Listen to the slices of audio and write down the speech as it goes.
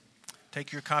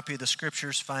Take your copy of the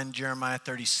scriptures, find Jeremiah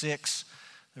 36.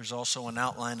 There's also an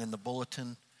outline in the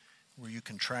bulletin where you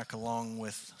can track along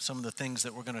with some of the things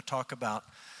that we're going to talk about.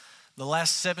 The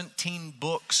last 17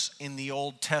 books in the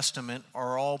Old Testament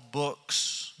are all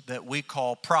books that we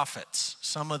call prophets.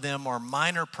 Some of them are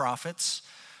minor prophets.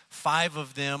 5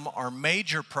 of them are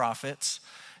major prophets.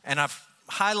 And I've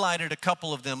highlighted a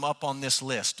couple of them up on this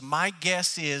list. My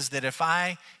guess is that if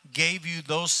I gave you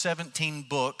those 17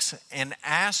 books and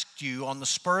asked you on the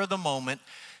spur of the moment,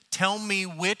 tell me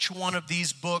which one of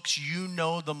these books you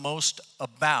know the most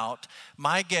about,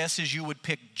 my guess is you would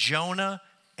pick Jonah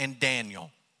and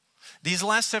Daniel. These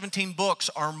last 17 books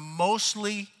are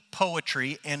mostly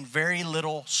poetry and very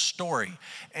little story.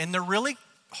 And they're really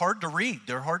hard to read.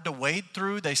 They're hard to wade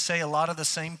through. They say a lot of the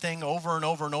same thing over and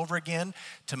over and over again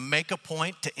to make a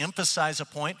point, to emphasize a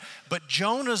point. But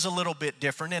Jonah's a little bit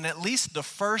different, and at least the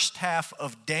first half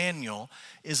of Daniel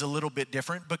is a little bit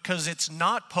different because it's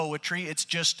not poetry, it's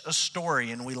just a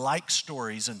story, and we like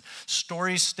stories, and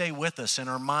stories stay with us in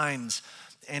our minds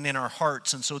and in our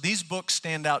hearts. And so these books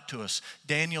stand out to us,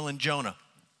 Daniel and Jonah.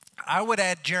 I would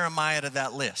add Jeremiah to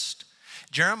that list.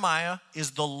 Jeremiah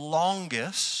is the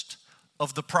longest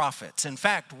of the prophets. In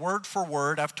fact, word for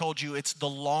word, I've told you it's the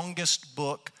longest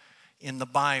book in the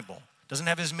Bible. It doesn't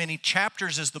have as many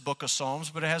chapters as the book of Psalms,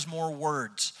 but it has more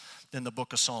words than the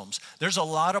book of Psalms. There's a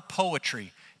lot of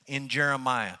poetry in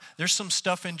Jeremiah. There's some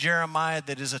stuff in Jeremiah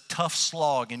that is a tough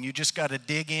slog, and you just got to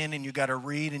dig in and you got to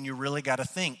read and you really got to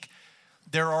think.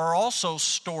 There are also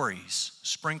stories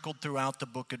sprinkled throughout the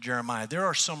book of Jeremiah. There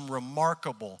are some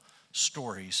remarkable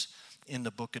stories in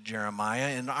the book of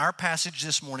Jeremiah. In our passage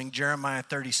this morning, Jeremiah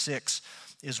 36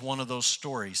 is one of those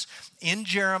stories. In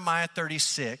Jeremiah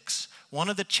 36, one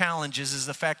of the challenges is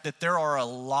the fact that there are a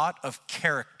lot of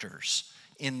characters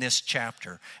in this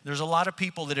chapter. There's a lot of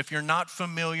people that if you're not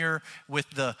familiar with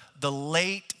the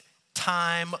late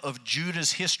time of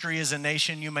Judah's history as a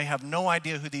nation, you may have no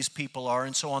idea who these people are.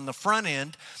 And so on the front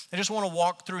end, I just want to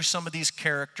walk through some of these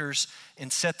characters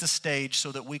and set the stage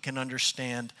so that we can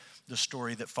understand the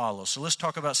story that follows. So let's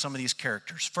talk about some of these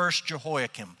characters. First,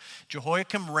 Jehoiakim.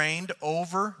 Jehoiakim reigned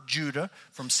over Judah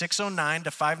from 609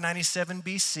 to 597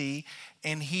 BC,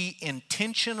 and he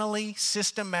intentionally,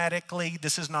 systematically,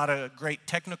 this is not a great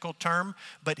technical term,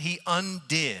 but he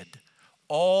undid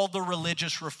all the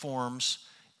religious reforms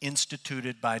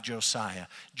instituted by Josiah.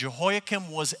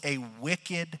 Jehoiakim was a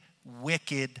wicked,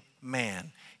 wicked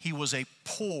man. He was a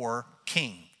poor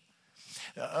king.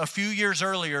 A few years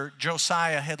earlier,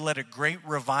 Josiah had led a great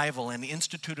revival and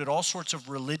instituted all sorts of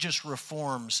religious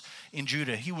reforms in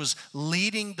Judah. He was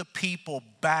leading the people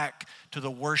back to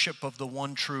the worship of the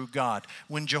one true God.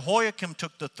 When Jehoiakim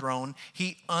took the throne,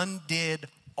 he undid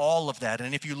all of that.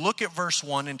 And if you look at verse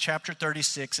 1 in chapter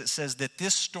 36, it says that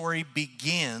this story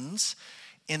begins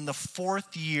in the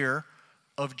 4th year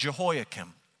of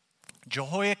Jehoiakim.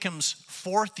 Jehoiakim's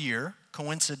 4th year,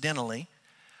 coincidentally,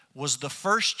 was the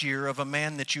first year of a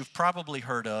man that you've probably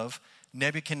heard of,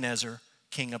 Nebuchadnezzar,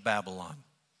 king of Babylon.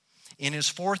 In his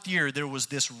 4th year, there was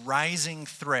this rising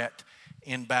threat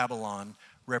in Babylon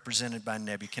represented by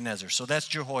Nebuchadnezzar. So that's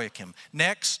Jehoiakim.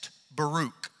 Next,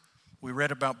 Baruch. We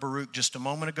read about Baruch just a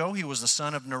moment ago. He was the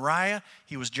son of Neriah.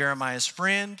 He was Jeremiah's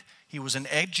friend. He was an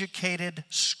educated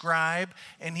scribe,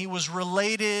 and he was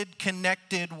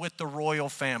connected with the royal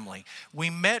family. We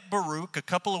met Baruch a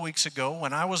couple of weeks ago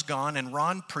when I was gone, and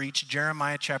Ron preached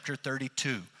Jeremiah chapter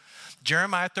 32.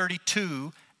 Jeremiah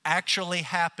 32 actually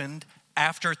happened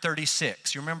after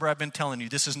 36. You remember I've been telling you,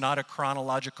 this is not a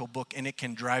chronological book, and it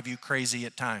can drive you crazy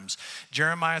at times.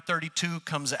 Jeremiah 32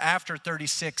 comes after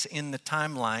 36 in the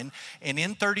timeline, and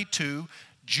in 32,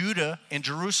 Judah and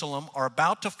Jerusalem are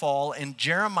about to fall, and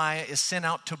Jeremiah is sent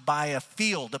out to buy a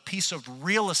field, a piece of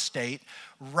real estate,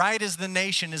 right as the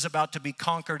nation is about to be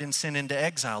conquered and sent into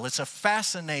exile. It's a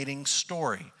fascinating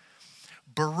story.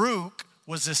 Baruch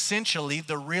was essentially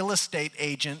the real estate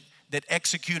agent that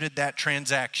executed that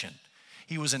transaction.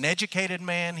 He was an educated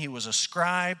man, he was a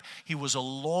scribe, he was a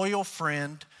loyal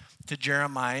friend to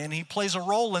Jeremiah, and he plays a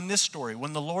role in this story.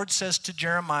 When the Lord says to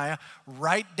Jeremiah,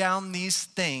 write down these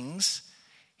things,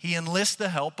 he enlists the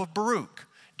help of Baruch.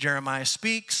 Jeremiah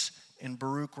speaks, and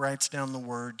Baruch writes down the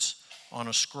words on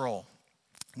a scroll.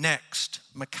 Next,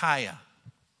 Micaiah.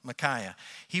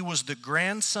 He was the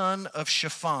grandson of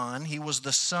Shaphan. He was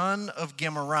the son of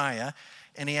Gemariah,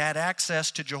 and he had access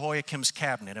to Jehoiakim's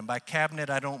cabinet. And by cabinet,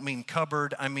 I don't mean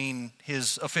cupboard, I mean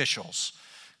his officials.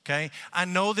 Okay? I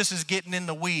know this is getting in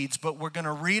the weeds, but we're going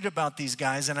to read about these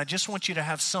guys, and I just want you to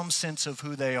have some sense of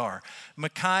who they are.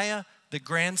 Micaiah, the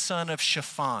grandson of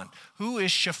Shaphan. Who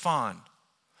is Shaphan?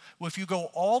 Well, if you go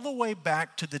all the way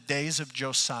back to the days of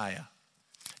Josiah,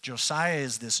 Josiah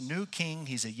is this new king.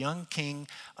 He's a young king.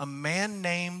 A man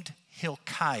named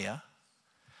Hilkiah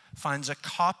finds a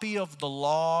copy of the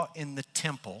law in the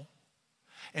temple.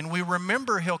 And we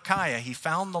remember Hilkiah. He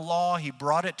found the law. He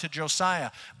brought it to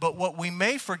Josiah. But what we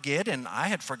may forget, and I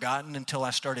had forgotten until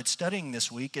I started studying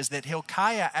this week, is that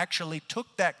Hilkiah actually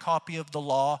took that copy of the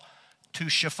law to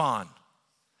Shaphan.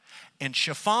 And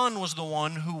Shaphan was the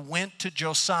one who went to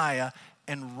Josiah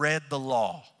and read the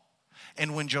law.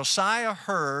 And when Josiah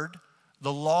heard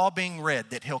the law being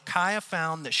read, that Hilkiah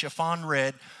found, that Shaphan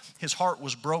read, his heart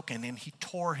was broken, and he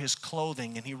tore his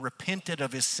clothing, and he repented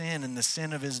of his sin and the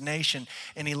sin of his nation,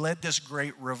 and he led this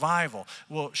great revival.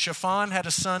 Well, Shaphan had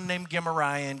a son named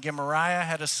Gemariah, and Gemariah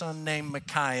had a son named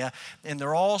Micaiah, and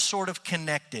they're all sort of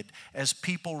connected as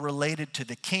people related to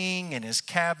the king and his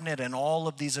cabinet and all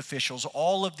of these officials.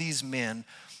 All of these men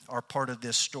are part of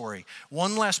this story.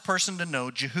 One last person to know,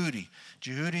 Jehudi.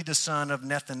 Jehudi, the son of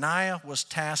Nethaniah, was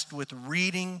tasked with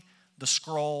reading the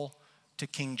scroll to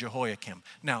King Jehoiakim.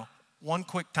 Now, one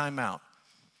quick time out.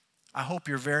 I hope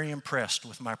you're very impressed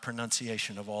with my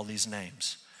pronunciation of all these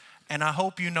names. And I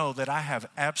hope you know that I have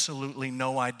absolutely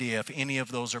no idea if any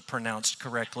of those are pronounced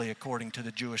correctly according to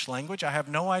the Jewish language. I have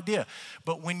no idea.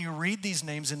 But when you read these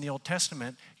names in the Old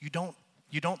Testament, you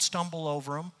don't stumble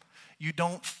over them. You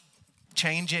don't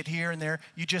change it here and there.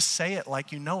 You just say it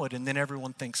like you know it, and then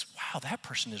everyone thinks, wow, that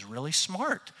person is really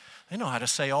smart. They know how to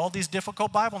say all these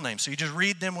difficult Bible names. So you just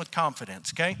read them with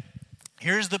confidence, okay?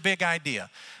 Here's the big idea,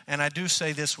 and I do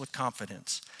say this with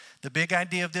confidence. The big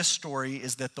idea of this story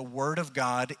is that the Word of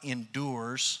God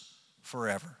endures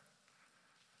forever.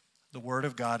 The Word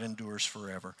of God endures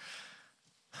forever.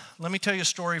 Let me tell you a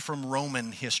story from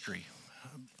Roman history.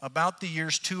 About the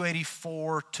years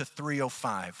 284 to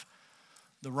 305,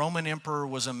 the Roman emperor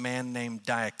was a man named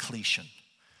Diocletian.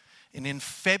 And in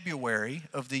February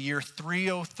of the year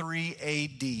 303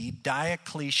 AD,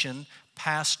 Diocletian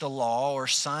passed a law or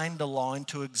signed a law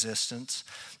into existence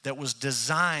that was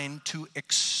designed to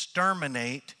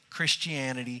exterminate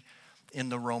Christianity in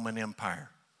the Roman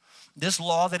Empire. This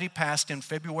law that he passed in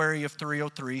February of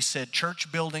 303 said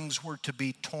church buildings were to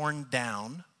be torn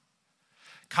down,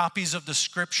 copies of the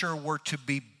scripture were to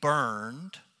be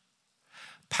burned,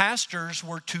 pastors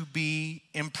were to be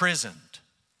imprisoned,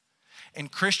 and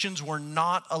Christians were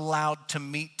not allowed to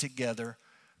meet together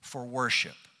for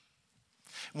worship.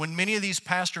 When many of these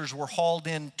pastors were hauled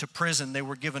into prison, they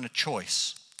were given a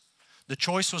choice. The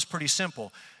choice was pretty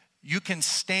simple. You can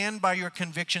stand by your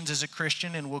convictions as a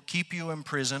Christian and we'll keep you in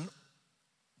prison,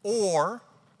 or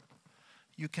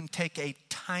you can take a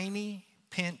tiny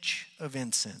pinch of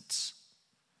incense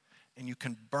and you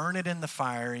can burn it in the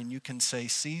fire and you can say,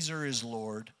 Caesar is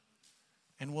Lord,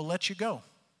 and we'll let you go.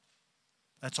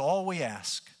 That's all we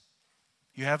ask.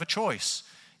 You have a choice.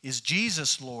 Is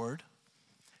Jesus Lord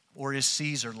or is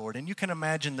Caesar Lord? And you can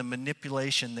imagine the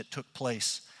manipulation that took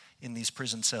place in these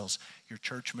prison cells. Your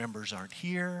church members aren't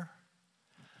here.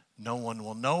 No one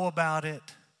will know about it.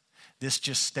 This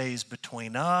just stays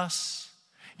between us.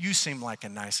 You seem like a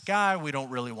nice guy. We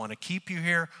don't really want to keep you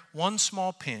here. One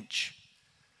small pinch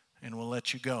and we'll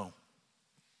let you go.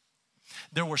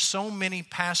 There were so many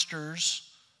pastors,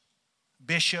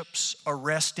 bishops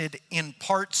arrested in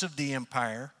parts of the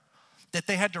empire that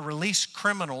they had to release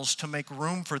criminals to make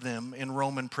room for them in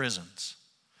Roman prisons.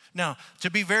 Now, to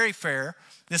be very fair,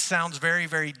 this sounds very,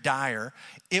 very dire.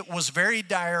 It was very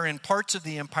dire in parts of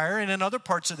the empire, and in other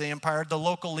parts of the empire, the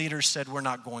local leaders said, we're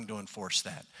not going to enforce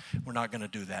that. We're not going to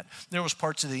do that. There was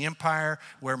parts of the empire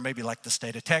where maybe like the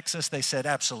state of Texas, they said,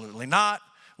 absolutely not.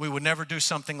 We would never do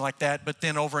something like that. But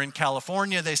then over in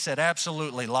California, they said,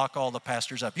 absolutely, lock all the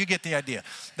pastors up. You get the idea.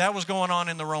 That was going on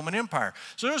in the Roman Empire.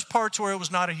 So there was parts where it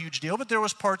was not a huge deal, but there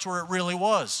was parts where it really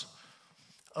was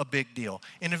a big deal.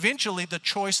 And eventually, the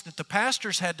choice that the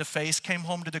pastors had to face came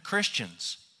home to the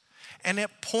Christians. And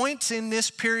at points in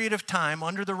this period of time,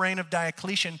 under the reign of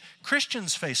Diocletian,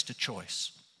 Christians faced a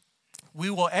choice. We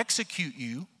will execute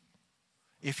you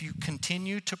if you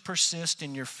continue to persist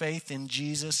in your faith in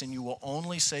Jesus and you will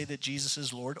only say that Jesus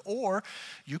is Lord, or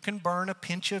you can burn a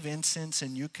pinch of incense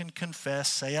and you can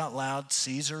confess, say out loud,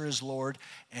 Caesar is Lord,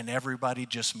 and everybody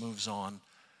just moves on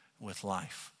with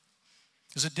life.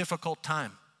 It was a difficult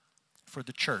time for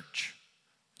the church.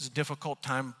 It was a difficult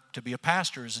time to be a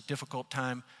pastor. It was a difficult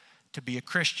time to be a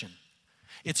Christian.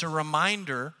 It's a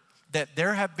reminder that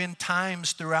there have been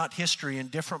times throughout history in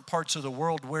different parts of the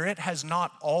world where it has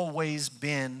not always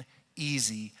been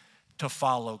easy to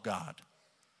follow God.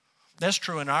 That's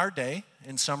true in our day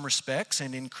in some respects,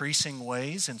 in increasing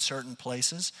ways in certain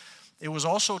places. It was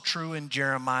also true in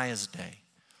Jeremiah's day.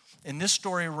 And this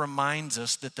story reminds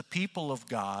us that the people of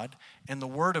God and the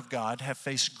Word of God have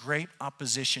faced great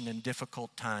opposition in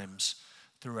difficult times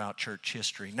throughout church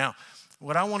history. Now,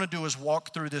 what I want to do is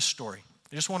walk through this story.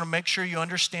 I just want to make sure you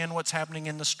understand what's happening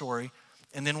in the story,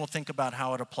 and then we'll think about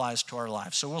how it applies to our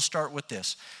lives. So we'll start with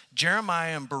this.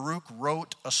 Jeremiah and Baruch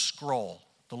wrote a scroll.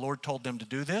 The Lord told them to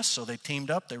do this, so they teamed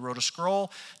up. They wrote a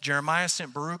scroll. Jeremiah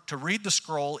sent Baruch to read the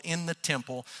scroll in the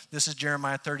temple. This is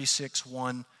Jeremiah 36,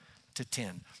 1 to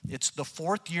 10. It's the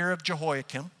 4th year of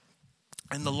Jehoiakim,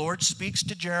 and the Lord speaks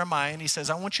to Jeremiah, and he says,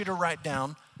 I want you to write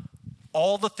down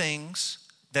all the things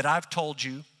that I've told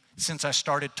you since I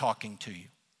started talking to you.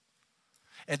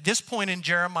 At this point in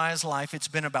Jeremiah's life, it's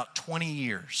been about 20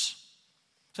 years.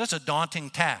 So that's a daunting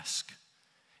task.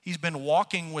 He's been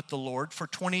walking with the Lord for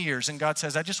 20 years, and God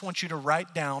says, I just want you to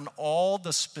write down all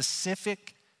the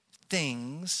specific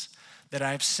things that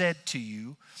I've said to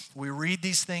you. We read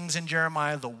these things in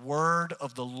Jeremiah. The word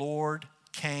of the Lord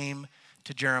came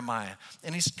to Jeremiah.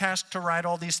 And he's tasked to write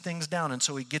all these things down. And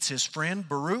so he gets his friend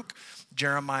Baruch.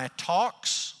 Jeremiah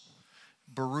talks.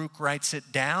 Baruch writes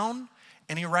it down.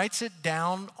 And he writes it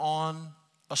down on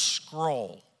a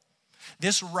scroll.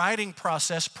 This writing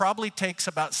process probably takes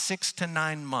about 6 to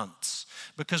 9 months,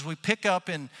 because we pick up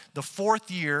in the 4th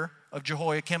year of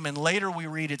Jehoiakim, and later we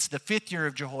read it's the 5th year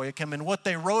of Jehoiakim, and what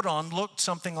they wrote on looked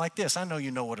something like this. I know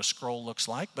you know what a scroll looks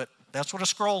like, but that's what a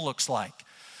scroll looks like.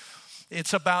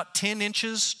 It's about 10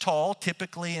 inches tall,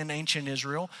 typically in ancient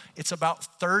Israel. It's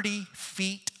about 30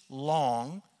 feet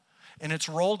long, and it's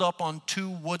rolled up on 2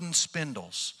 wooden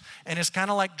spindles. And it's kind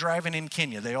of like driving in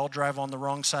Kenya. They all drive on the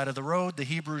wrong side of the road. The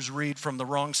Hebrews read from the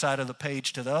wrong side of the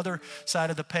page to the other side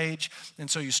of the page. And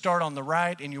so you start on the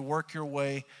right and you work your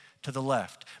way to the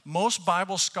left. Most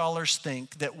Bible scholars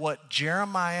think that what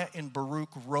Jeremiah and Baruch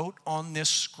wrote on this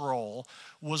scroll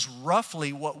was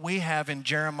roughly what we have in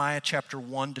Jeremiah chapter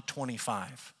 1 to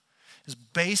 25. It's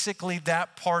basically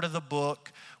that part of the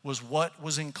book was what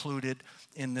was included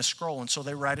in this scroll. And so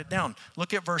they write it down.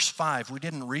 Look at verse 5. We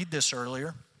didn't read this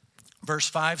earlier. Verse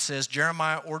 5 says,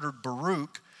 Jeremiah ordered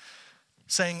Baruch,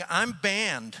 saying, I'm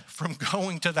banned from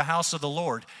going to the house of the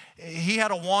Lord. He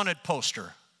had a wanted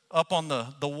poster up on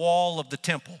the wall of the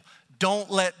temple. Don't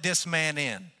let this man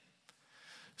in.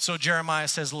 So Jeremiah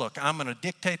says, look, I'm going to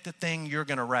dictate the thing. You're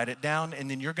going to write it down, and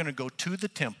then you're going to go to the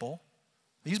temple.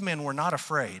 These men were not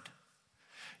afraid.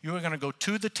 You are going to go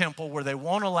to the temple where they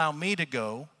won't allow me to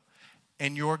go,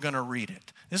 and you're going to read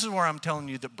it. This is where I'm telling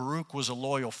you that Baruch was a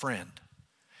loyal friend.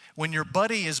 When your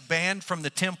buddy is banned from the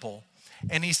temple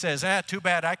and he says, too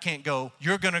bad I can't go,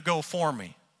 you're going to go for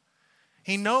me.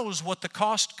 He knows what the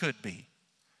cost could be.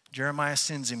 Jeremiah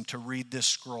sends him to read this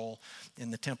scroll in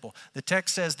the temple. The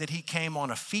text says that he came on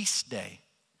a feast day.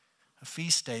 A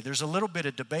feast day. There's a little bit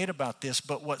of debate about this,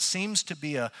 but what seems to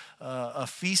be a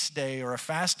feast day or a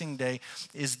fasting day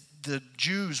is the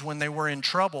Jews, when they were in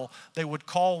trouble, they would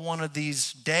call one of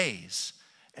these days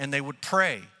and they would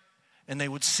pray and they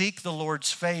would seek the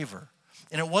Lord's favor.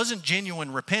 And it wasn't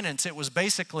genuine repentance. It was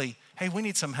basically, hey, we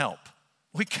need some help.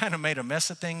 We kind of made a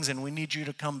mess of things and we need you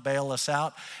to come bail us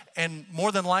out. And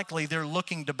more than likely, they're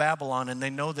looking to Babylon and they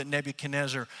know that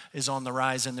Nebuchadnezzar is on the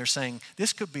rise and they're saying,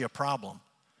 this could be a problem.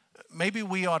 Maybe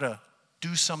we ought to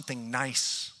do something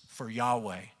nice for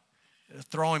Yahweh.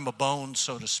 Throw him a bone,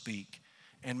 so to speak,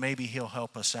 and maybe he'll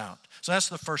help us out. So that's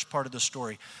the first part of the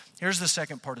story. Here's the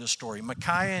second part of the story.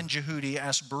 Micaiah and Jehudi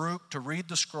asked Baruch to read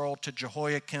the scroll to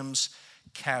Jehoiakim's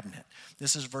cabinet.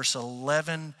 This is verse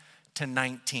 11 to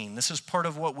 19. This is part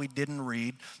of what we didn't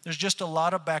read. There's just a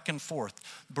lot of back and forth.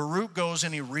 Baruch goes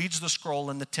and he reads the scroll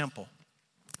in the temple.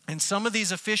 And some of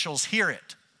these officials hear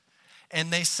it.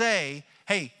 And they say,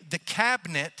 hey, the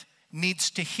cabinet needs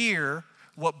to hear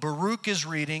what Baruch is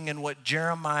reading and what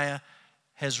Jeremiah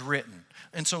has written.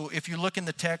 And so if you look in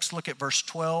the text, look at verse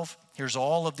 12. Here's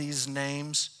all of these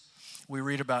names. We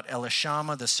read about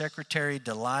Elishama, the secretary,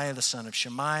 Delaiah, the son of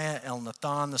Shemaiah,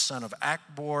 Elnathan, the son of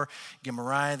Akbor,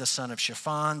 Gemariah, the son of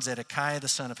Shaphan, Zedekiah, the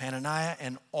son of Hananiah,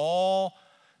 and all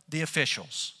the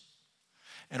officials.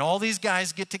 And all these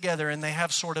guys get together and they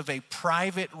have sort of a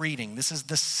private reading. This is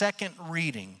the second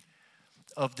reading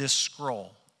of this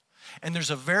scroll. And there's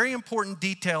a very important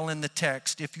detail in the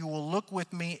text. If you will look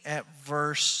with me at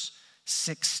verse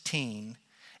 16,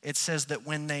 it says that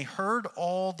when they heard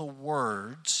all the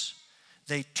words,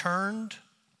 they turned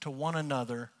to one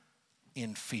another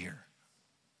in fear.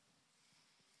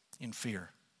 In fear.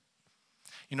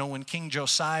 You know, when King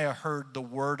Josiah heard the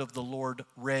word of the Lord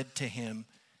read to him,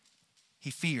 he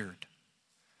feared.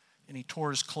 And he tore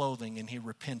his clothing and he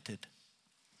repented.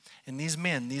 And these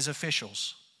men, these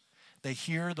officials, they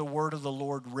hear the word of the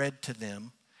Lord read to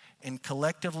them, and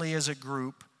collectively as a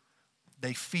group,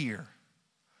 They fear.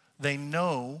 They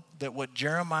know that what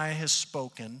Jeremiah has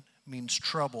spoken means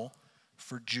trouble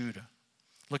for Judah.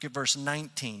 Look at verse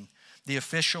 19. The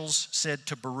officials said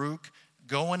to Baruch,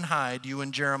 "Go and hide, you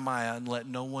and Jeremiah, and let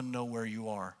no one know where you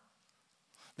are."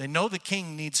 They know the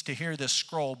king needs to hear this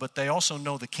scroll, but they also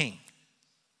know the king.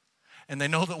 And they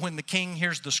know that when the king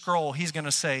hears the scroll, he's going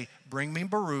to say, "Bring me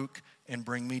Baruch and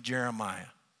bring me Jeremiah."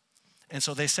 And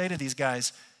so they say to these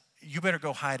guys, "You better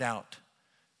go hide out,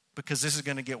 because this is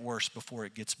going to get worse before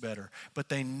it gets better." But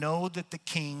they know that the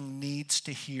king needs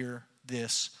to hear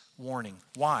this warning.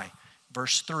 Why?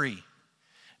 Verse 3,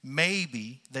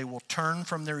 "Maybe they will turn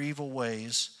from their evil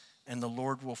ways, and the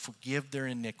Lord will forgive their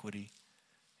iniquity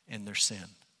and their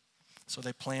sin." So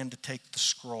they plan to take the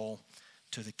scroll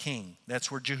to the king.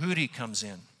 That's where Jehudi comes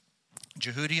in.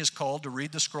 Jehudi is called to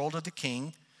read the scroll to the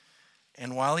king,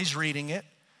 and while he's reading it,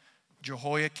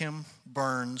 Jehoiakim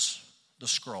burns the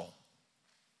scroll.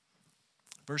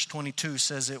 Verse 22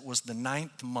 says it was the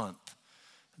 9th month.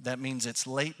 That means it's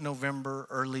late November,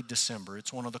 early December.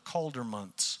 It's one of the colder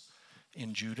months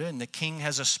in Judah, and the king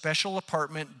has a special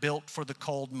apartment built for the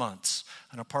cold months,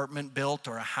 an apartment built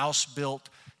or a house built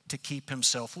to keep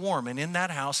himself warm. And in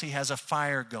that house, he has a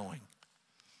fire going.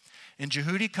 And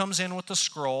Jehudi comes in with the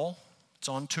scroll. It's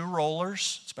on 2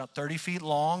 rollers. It's about 30 feet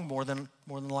long, more than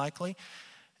likely.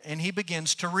 And he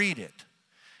begins to read it.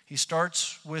 He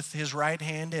starts with his right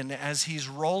hand, and as he's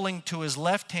rolling to his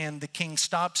left hand, the king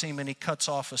stops him and he cuts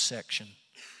off a section.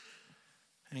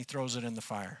 And he throws it in the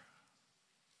fire.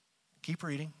 Keep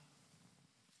reading.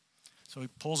 So he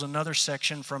pulls another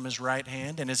section from his right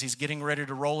hand, and as he's getting ready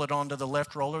to roll it onto the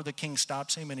left roller, the king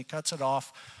stops him and he cuts it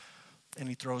off and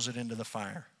he throws it into the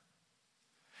fire.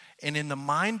 And in the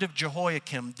mind of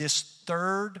Jehoiakim, this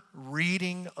 3rd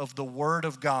reading of the word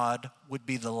of God would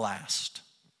be the last.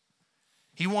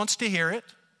 He wants to hear it.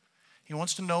 He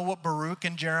wants to know what Baruch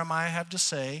and Jeremiah have to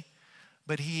say,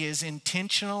 but he is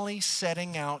intentionally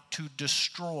setting out to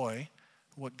destroy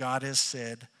what God has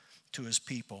said to his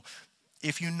people.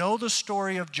 If you know the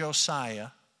story of Josiah,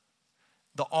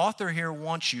 the author here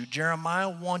wants you, Jeremiah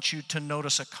wants you to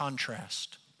notice a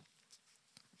contrast.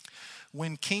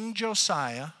 When King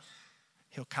Josiah,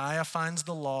 Hilkiah finds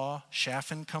the law,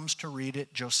 Shaphan comes to read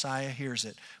it, Josiah hears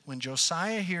it. When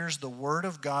Josiah hears the word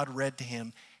of God read to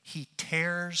him, he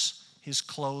tears his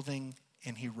clothing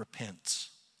and he repents.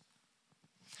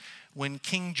 When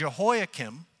King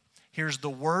Jehoiakim hears the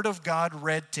word of God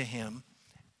read to him,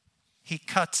 he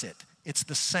cuts it. It's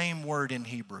the same word in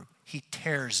Hebrew. He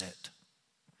tears it.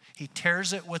 He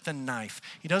tears it with a knife.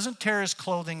 He doesn't tear his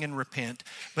clothing and repent,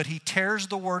 but he tears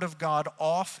the word of God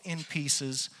off in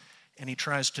pieces and he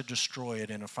tries to destroy it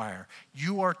in a fire.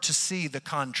 You are to see the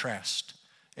contrast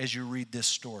as you read this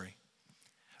story.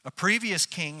 A previous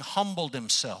king humbled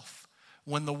himself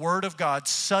when the word of God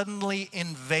suddenly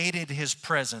invaded his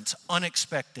presence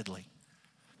unexpectedly.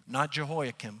 Not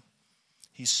Jehoiakim.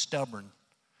 He's stubborn.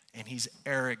 And he's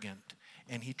arrogant,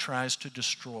 and he tries to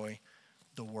destroy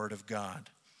the word of God.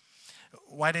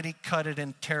 Why did he cut it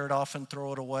and tear it off and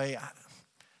throw it away?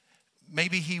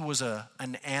 Maybe he was an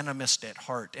animist at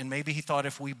heart, and maybe he thought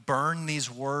if we burn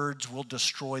these words, we'll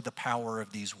destroy the power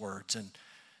of these words, and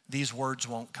these words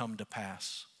won't come to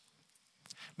pass.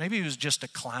 Maybe he was just a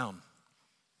clown,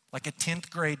 like a 10th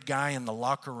grade guy in the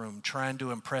locker room trying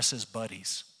to impress his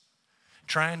buddies,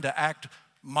 trying to act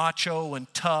macho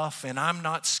and tough, and I'm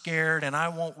not scared, and I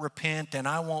won't repent, and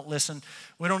I won't listen.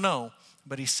 We don't know,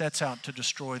 but he sets out to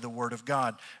destroy the word of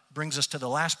God. Brings us to the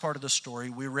last part of the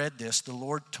story. We read this. The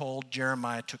Lord told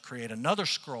Jeremiah to create another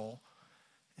scroll,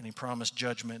 and he promised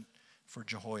judgment for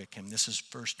Jehoiakim. This is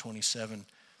verse 27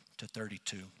 to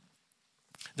 32.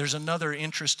 There's another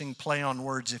interesting play on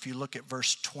words if you look at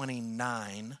verse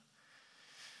 29.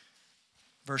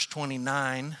 Verse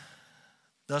 29,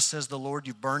 "Thus says the Lord,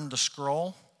 you burned the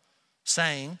scroll,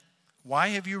 saying, why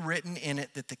have you written in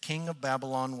it that the king of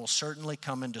Babylon will certainly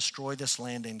come and destroy this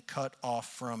land and cut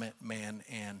off from it man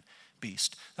and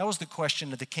beast?" That was the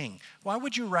question of the king. Why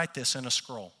would you write this in a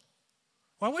scroll?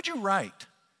 Why would you write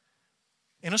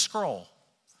in a scroll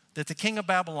that the king of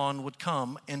Babylon would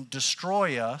come and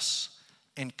destroy us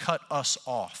and cut us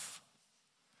off?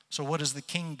 So what does the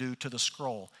king do to the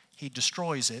scroll? He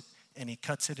destroys it and he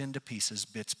cuts it into pieces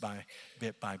bit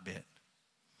by bit.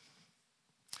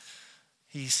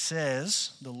 He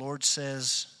says, the Lord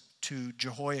says to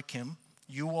Jehoiakim,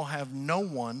 "You will have no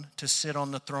one to sit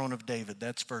on the throne of David."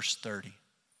 That's verse 30.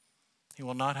 He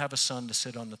will not have a son to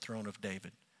sit on the throne of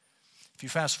David. If you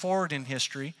fast forward in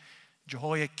history,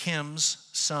 Jehoiakim's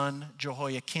son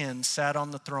Jehoiakim sat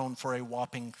on the throne for a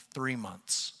whopping 3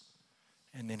 months,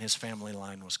 and then his family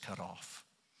line was cut off.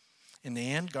 In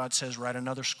the end, God says, write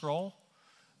another scroll.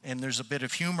 And there's a bit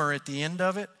of humor at the end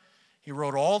of it. He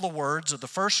wrote all the words of the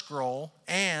first scroll,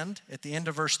 and at the end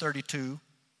of verse 32,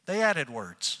 they added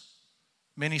words.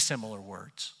 Many similar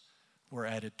words were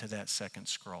added to that second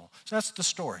scroll. So that's the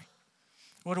story.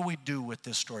 What do we do with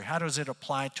this story? How does it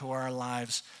apply to our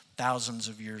lives thousands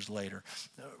of years later?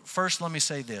 First, let me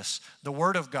say this. The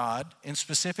Word of God, and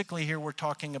specifically here we're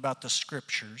talking about the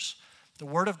Scriptures, the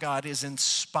Word of God is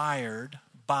inspired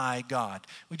by God.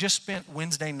 We just spent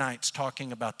Wednesday nights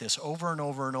talking about this over and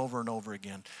over and over and over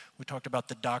again. We talked about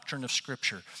the doctrine of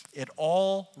Scripture. It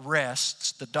all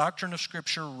rests, the doctrine of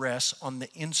Scripture rests on the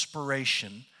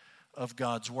inspiration of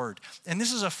God's Word. And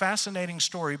this is a fascinating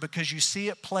story because you see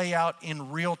it play out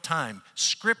in real time.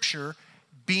 Scripture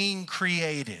being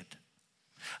created.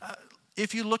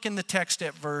 If you look in the text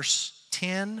at verse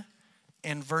 10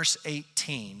 and verse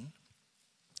 18,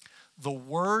 the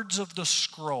words of the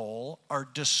scroll are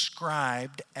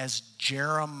described as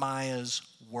Jeremiah's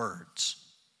words.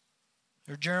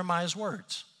 They're Jeremiah's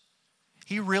words.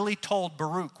 He really told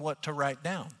Baruch what to write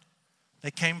down.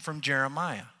 They came from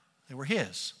Jeremiah. They were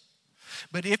his.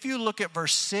 But if you look at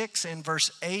verse 6 and verse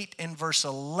 8 and verse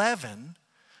 11,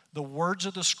 the words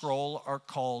of the scroll are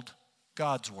called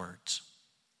God's words.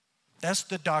 That's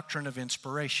the doctrine of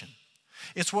inspiration.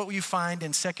 It's what you find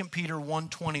in 2 Peter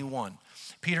 1:21.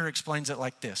 Peter explains it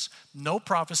like this. No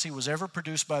prophecy was ever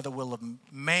produced by the will of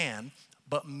man,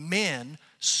 but men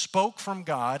spoke from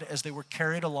God as they were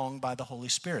carried along by the Holy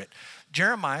Spirit.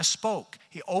 Jeremiah spoke.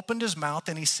 He opened his mouth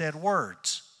and he said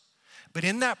words. But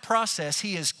in that process,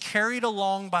 he is carried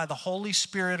along by the Holy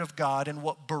Spirit of God, and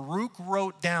what Baruch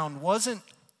wrote down wasn't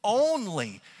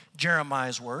only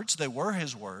Jeremiah's words, they were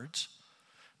his words,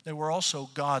 they were also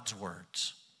God's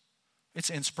words. It's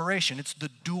inspiration. It's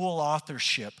the dual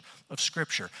authorship of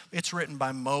Scripture. It's written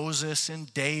by Moses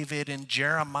and David and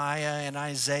Jeremiah and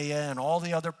Isaiah and all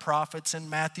the other prophets and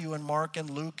Matthew and Mark and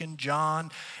Luke and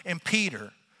John and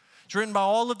Peter. It's written by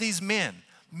all of these men.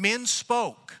 Men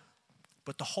spoke,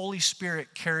 but the Holy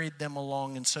Spirit carried them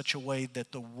along in such a way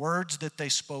that the words that they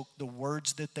spoke, the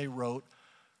words that they wrote,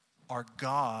 are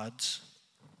God's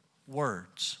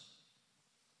words.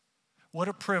 What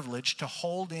a privilege to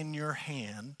hold in your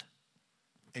hand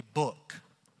a book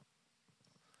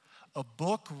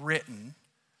written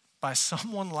by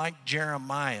someone like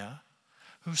Jeremiah,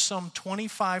 who some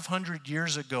 2,500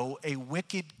 years ago, a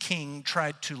wicked king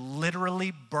tried to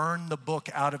literally burn the book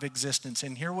out of existence.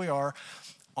 And here we are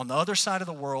on the other side of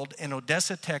the world in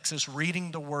Odessa, Texas,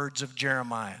 reading the words of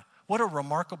Jeremiah. What a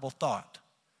remarkable thought.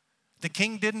 The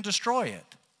king didn't destroy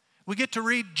it. We get to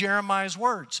read Jeremiah's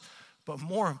words. But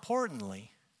more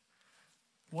importantly,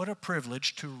 what a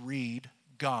privilege to read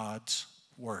God's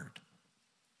word.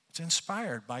 It's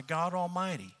inspired by God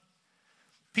Almighty.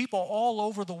 People all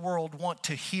over the world want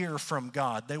to hear from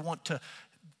God. They want to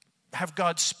have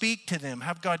God speak to them,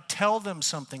 have God tell them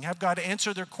something, have God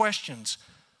answer their questions.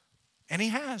 And He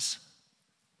has.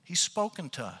 He's spoken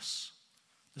to us.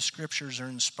 The Scriptures are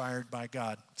inspired by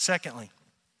God. Secondly,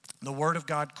 the Word of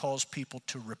God calls people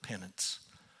to repentance.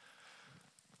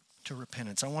 To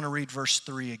repentance. I want to read verse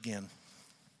 3 again.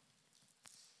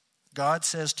 God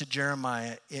says to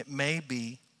Jeremiah, "It may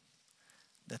be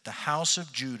that the house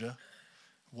of Judah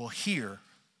will hear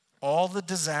all the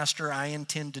disaster I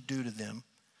intend to do to them,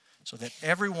 so that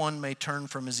everyone may turn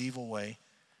from his evil way,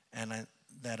 and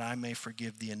that I may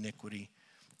forgive the iniquity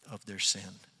of their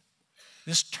sin."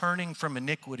 This turning from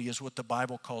iniquity is what the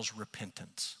Bible calls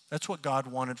repentance. That's what God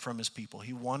wanted from His people.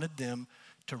 He wanted them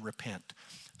to repent.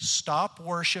 Stop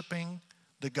worshiping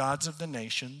the gods of the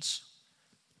nations,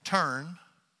 turn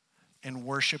and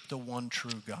worship the one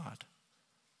true God.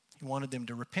 He wanted them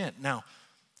to repent. Now,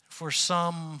 for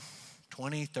some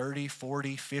 20, 30,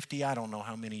 40, 50, I don't know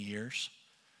how many years,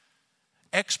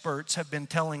 experts have been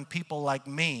telling people like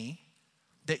me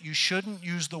that you shouldn't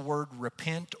use the word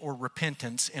repent or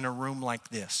repentance in a room like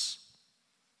this.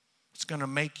 It's going to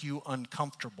make you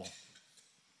uncomfortable.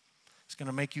 It's going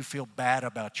to make you feel bad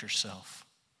about yourself.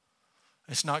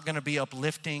 It's not going to be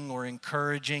uplifting or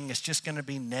encouraging. It's just going to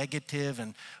be negative.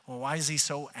 And, well, why is he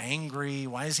so angry?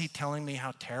 Why is he telling me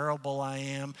how terrible I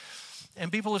am?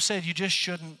 And people have said you just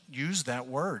shouldn't use that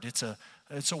word. It's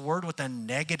a word with a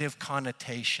negative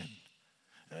connotation.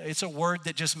 It's a word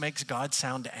that just makes God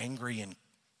sound angry and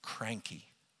cranky.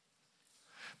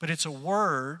 But it's a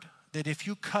word that if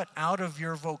you cut out of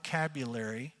your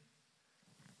vocabulary,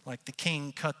 like the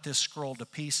king cut this scroll to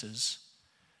pieces,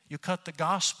 you cut the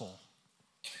gospel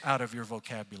out of your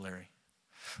vocabulary.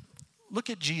 Look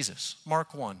at Jesus,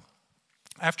 Mark 1.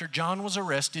 After John was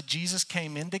arrested, Jesus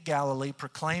came into Galilee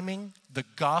proclaiming the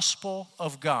gospel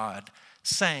of God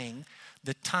saying,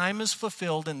 the time is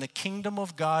fulfilled and the kingdom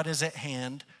of God is at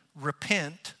hand.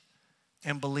 Repent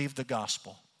and believe the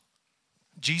gospel.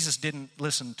 Jesus didn't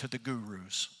listen to the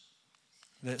gurus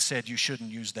that said you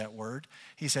shouldn't use that word.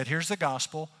 He said, here's the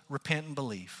gospel, repent and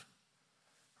believe.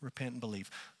 Repent and believe.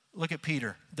 Look at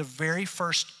Peter, the very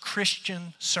first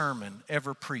Christian sermon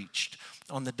ever preached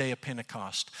on the day of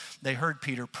Pentecost. They heard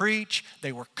Peter preach.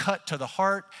 They were cut to the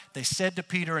heart. They said to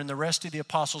Peter and the rest of the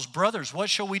apostles, brothers, what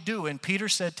shall we do? And Peter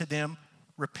said to them,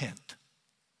 repent.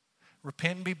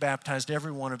 Repent and be baptized,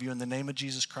 every one of you, in the name of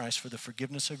Jesus Christ for the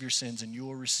forgiveness of your sins, and you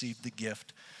will receive the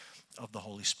gift of the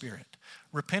Holy Spirit.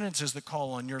 Repentance is the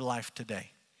call on your life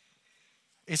today.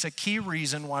 It's a key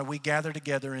reason why we gather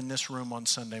together in this room on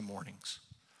Sunday mornings.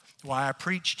 Why I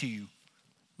preach to you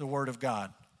the Word of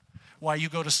God. Why you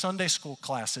go to Sunday school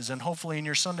classes, and hopefully in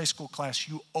your Sunday school class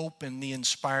you open the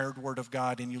inspired Word of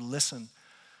God and you listen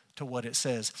to what it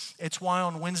says. It's why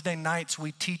on Wednesday nights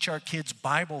we teach our kids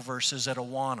Bible verses at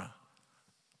Awana.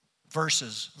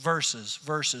 Verses, verses,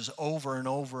 verses over and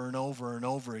over and over and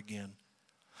over again.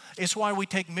 It's why we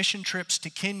take mission trips to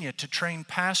Kenya to train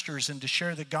pastors and to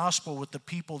share the gospel with the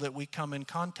people that we come in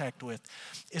contact with.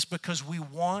 It's because we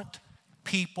want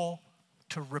people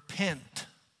to repent,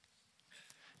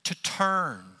 to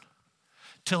turn,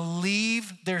 to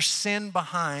leave their sin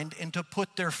behind and to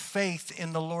put their faith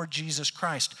in the Lord Jesus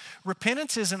Christ.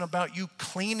 Repentance isn't about you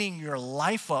cleaning your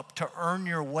life up to earn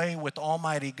your way with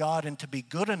Almighty God and to be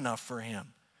good enough for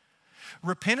Him.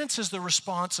 Repentance is the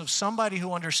response of somebody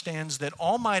who understands that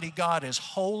Almighty God is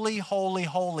holy, holy,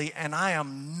 holy, and I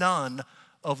am none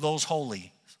of those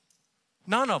holy.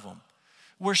 None of them.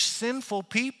 We're sinful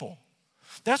people.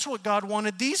 That's what God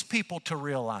wanted these people to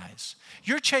realize.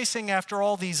 You're chasing after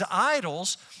all these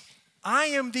idols. I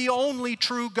am the only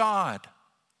true God.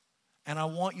 And I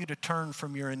want you to turn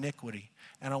from your iniquity.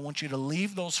 And I want you to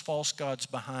leave those false gods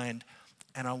behind.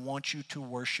 And I want you to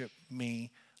worship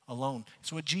me alone.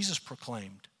 It's what Jesus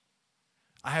proclaimed.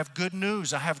 I have good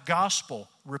news. I have gospel.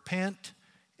 Repent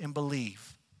and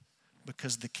believe,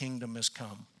 because the kingdom has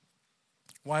come.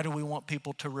 Why do we want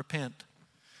people to repent?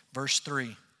 Verse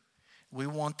 3. We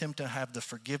want them to have the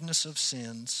forgiveness of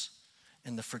sins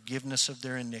and the forgiveness of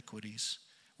their iniquities.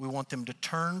 We want them to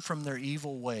turn from their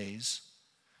evil ways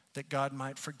that God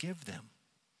might forgive them,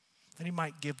 that He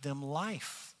might give them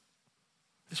life.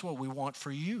 This is what we want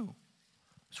for you.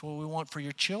 It's what we want for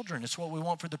your children. It's what we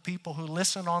want for the people who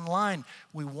listen online.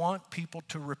 We want people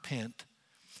to repent,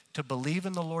 to believe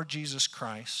in the Lord Jesus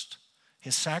Christ,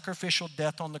 His sacrificial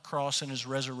death on the cross and His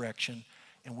resurrection,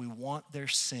 and we want their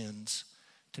sins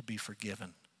to be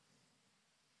forgiven.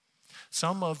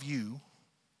 Some of you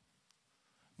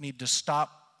need to stop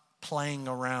playing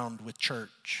around with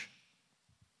church.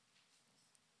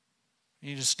 You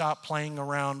need to stop playing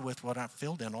around with what I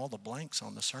filled in all the blanks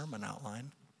on the sermon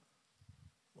outline.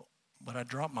 But I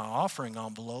dropped my offering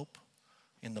envelope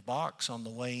in the box on the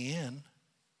way in.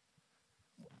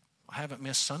 I haven't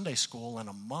missed Sunday school in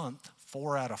a month,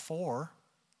 4 out of 4.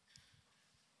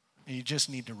 And you just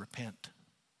need to repent.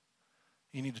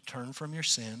 You need to turn from your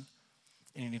sin,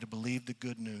 and you need to believe the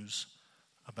good news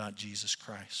about Jesus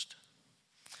Christ.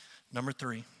 Number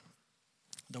 3,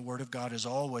 the Word of God has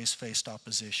always faced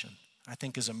opposition. I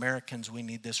think as Americans we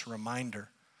need this reminder.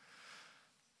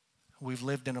 We've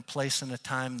lived in a place and a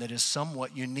time that is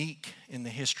somewhat unique in the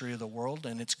history of the world,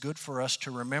 and it's good for us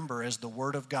to remember as the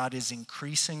Word of God is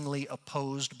increasingly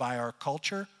opposed by our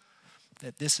culture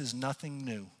that this is nothing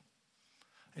new.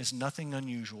 It's nothing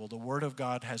unusual. The Word of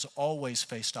God has always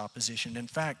faced opposition. In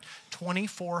fact,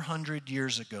 2,400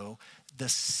 years ago, the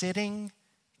sitting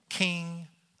king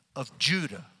of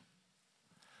Judah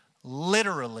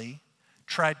literally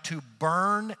tried to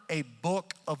burn a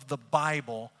book of the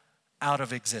Bible out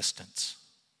of existence.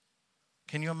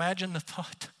 Can you imagine the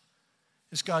thought?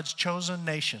 It's God's chosen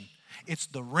nation. It's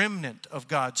the remnant of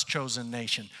God's chosen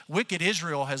nation. Wicked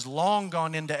Israel has long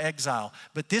gone into exile,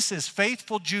 but this is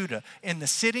faithful Judah, and the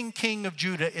sitting king of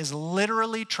Judah is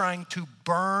literally trying to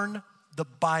burn the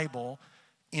Bible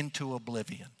into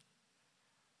oblivion.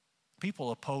 People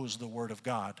oppose the Word of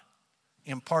God,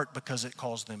 in part because it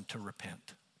calls them to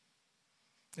repent.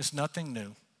 It's nothing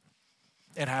new.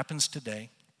 It happens today.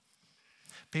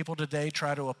 People today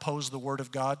try to oppose the Word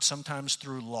of God, sometimes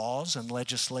through laws and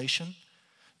legislation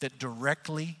that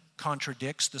directly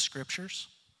contradicts the Scriptures.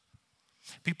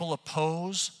 People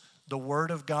oppose the Word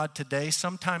of God today,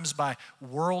 sometimes by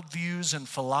worldviews and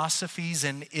philosophies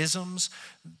and isms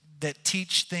that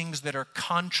teach things that are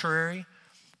contrary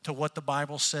to what the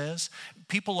Bible says.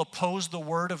 People oppose the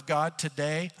Word of God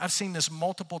today. I've seen this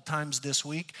multiple times this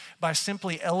week by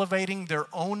simply elevating their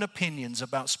own opinions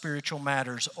about spiritual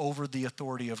matters over the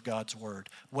authority of God's Word.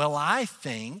 Well, I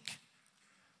think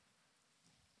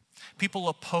people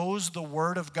oppose the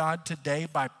Word of God today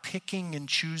by picking and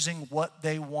choosing what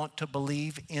they want to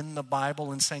believe in the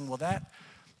Bible and saying, well, that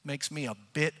makes me a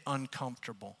bit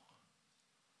uncomfortable.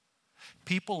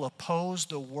 People oppose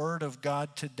the Word of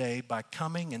God today by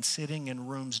coming and sitting in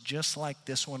rooms just like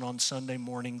this one on Sunday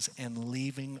mornings and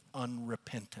leaving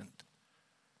unrepentant.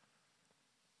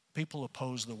 People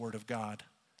oppose the Word of God.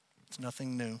 It's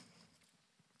nothing new.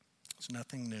 It's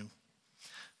nothing new.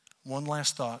 One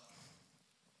last thought.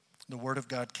 The Word of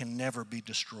God can never be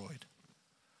destroyed.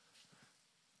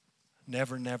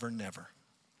 Never, never, never.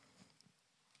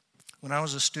 When I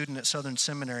was a student at Southern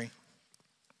Seminary,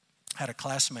 I had a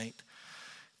classmate.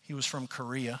 He was from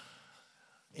Korea.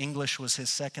 English was his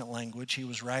second language. He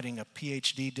was writing a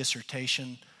PhD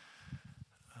dissertation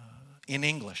in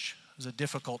English. It was a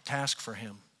difficult task for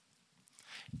him.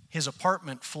 His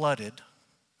apartment flooded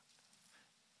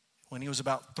when he was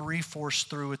about 3/4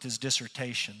 through with his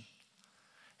dissertation.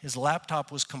 His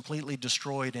laptop was completely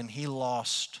destroyed and he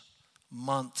lost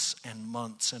months and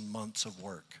months and months of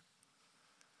work.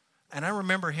 And I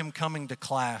remember him coming to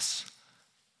class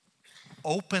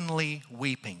openly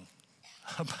weeping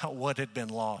about what had been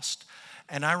lost.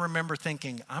 And I remember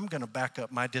thinking, I'm going to back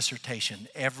up my dissertation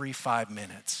every 5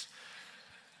 minutes.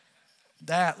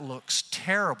 That looks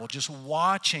terrible, just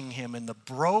watching him in the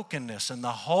brokenness and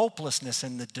the hopelessness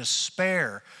and the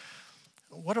despair.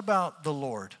 What about the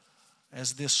Lord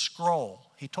as this scroll?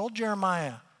 He told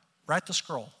Jeremiah, write the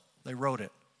scroll. They wrote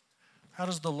it. How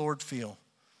does the Lord feel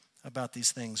about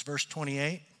these things? Verse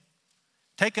 28,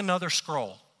 take another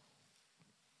scroll.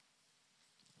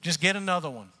 Just get another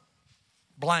one.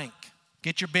 Blank.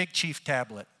 Get your Big Chief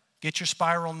tablet. Get your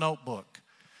spiral notebook.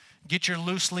 Get your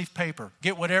loose leaf paper.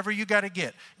 Get whatever you got to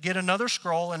get. Get another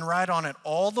scroll and write on it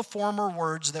all the former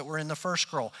words that were in the first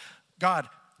scroll. God,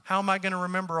 how am I going to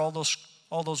remember all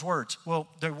those words? Well,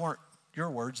 they weren't your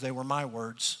words. They were my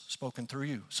words spoken through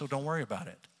you. So don't worry about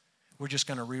it. We're just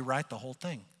going to rewrite the whole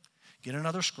thing. Get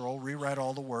another scroll. Rewrite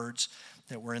all the words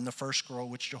that were in the first scroll,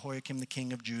 which Jehoiakim, the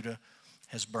king of Judah,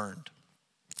 has burned.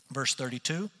 Verse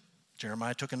 32,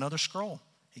 Jeremiah took another scroll.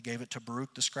 He gave it to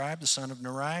Baruch the scribe, the son of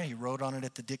Neriah. He wrote on it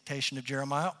at the dictation of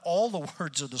Jeremiah all the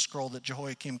words of the scroll that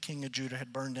Jehoiakim, king of Judah,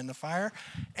 had burned in the fire,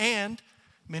 and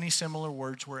many similar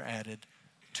words were added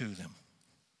to them.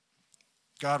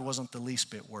 God wasn't the least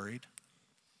bit worried.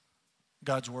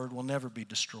 God's word will never be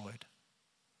destroyed.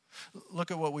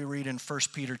 Look at what we read in 1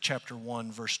 Peter chapter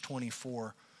 1, verse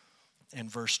 24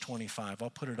 and verse 25. I'll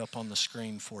put it up on the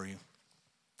screen for you.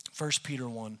 1 Peter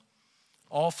 1,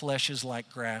 all flesh is like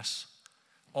grass.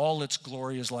 All its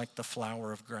glory is like the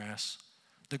flower of grass.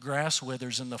 The grass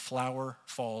withers and the flower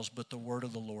falls, but the word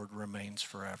of the Lord remains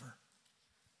forever.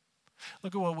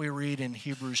 Look at what we read in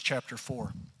Hebrews chapter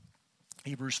 4.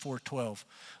 Hebrews 4:12.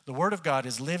 The word of God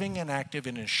is living and active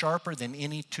and is sharper than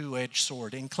any two-edged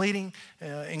sword, including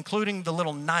the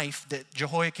little knife that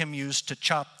Jehoiakim used to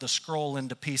chop the scroll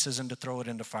into pieces and to throw it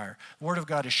into fire. The word of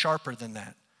God is sharper than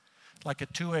that, like a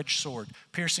two-edged sword,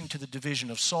 piercing to the division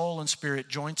of soul and spirit,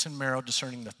 joints and marrow,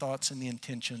 discerning the thoughts and the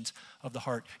intentions of the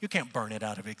heart. You can't burn it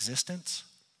out of existence.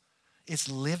 It's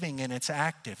living and it's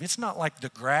active. It's not like the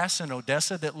grass in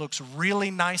Odessa that looks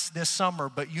really nice this summer,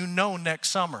 but you know next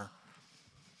summer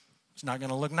it's not going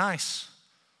to look nice.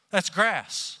 That's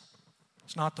grass.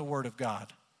 It's not the Word of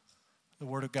God. The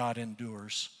Word of God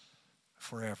endures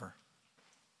forever.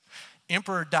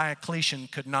 Emperor Diocletian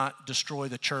could not destroy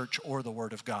the church or the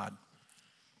Word of God.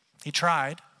 He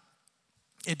tried.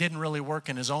 It didn't really work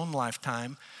in his own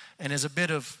lifetime. And as a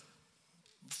bit of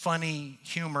funny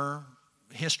humor,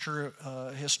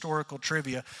 historical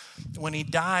trivia, when he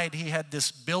died, he had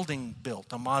this building built,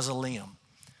 a mausoleum,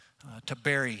 to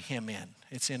bury him in.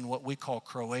 It's in what we call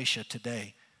Croatia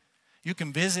today. You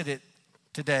can visit it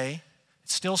today.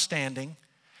 It's still standing.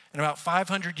 And about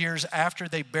 500 years after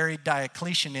they buried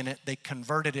Diocletian in it, they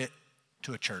converted it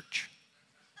to a church.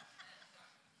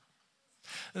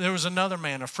 There was another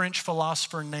man, a French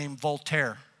philosopher named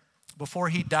Voltaire. Before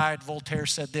he died, Voltaire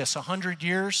said this: 100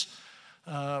 years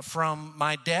from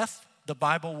my death, the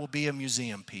Bible will be a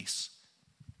museum piece.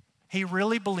 He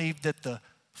really believed that the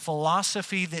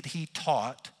philosophy that he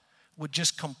taught would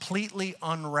just completely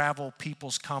unravel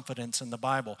people's confidence in the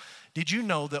Bible. Did you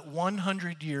know that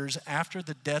 100 years after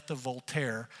the death of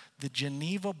Voltaire, the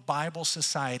Geneva Bible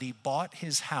Society bought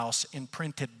his house and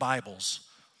printed Bibles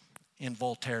in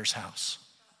Voltaire's house?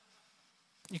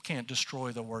 You can't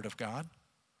destroy the Word of God.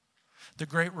 The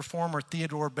great reformer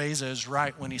Theodore Beza is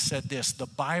right when he said this: the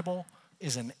Bible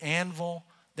is an anvil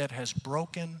that has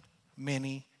broken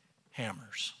many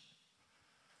hammers.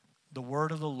 The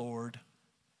word of the Lord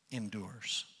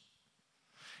endures.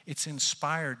 It's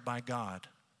inspired by God.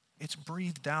 It's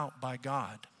breathed out by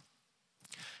God.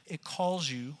 It calls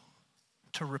you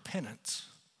to repentance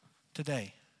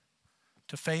today,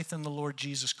 to faith in the Lord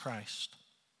Jesus Christ.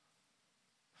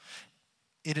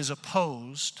 It is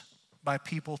opposed by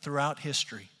people throughout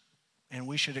history, and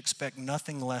we should expect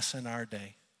nothing less in our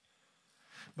day.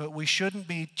 But we shouldn't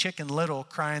be Chicken Little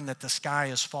crying that the sky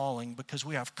is falling, because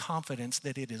we have confidence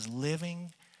that it is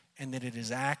living and that it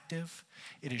is active.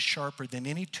 It is sharper than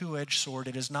any two-edged sword.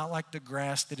 It is not like the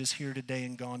grass that is here today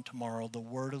and gone tomorrow. The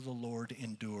word of the Lord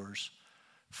endures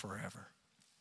forever.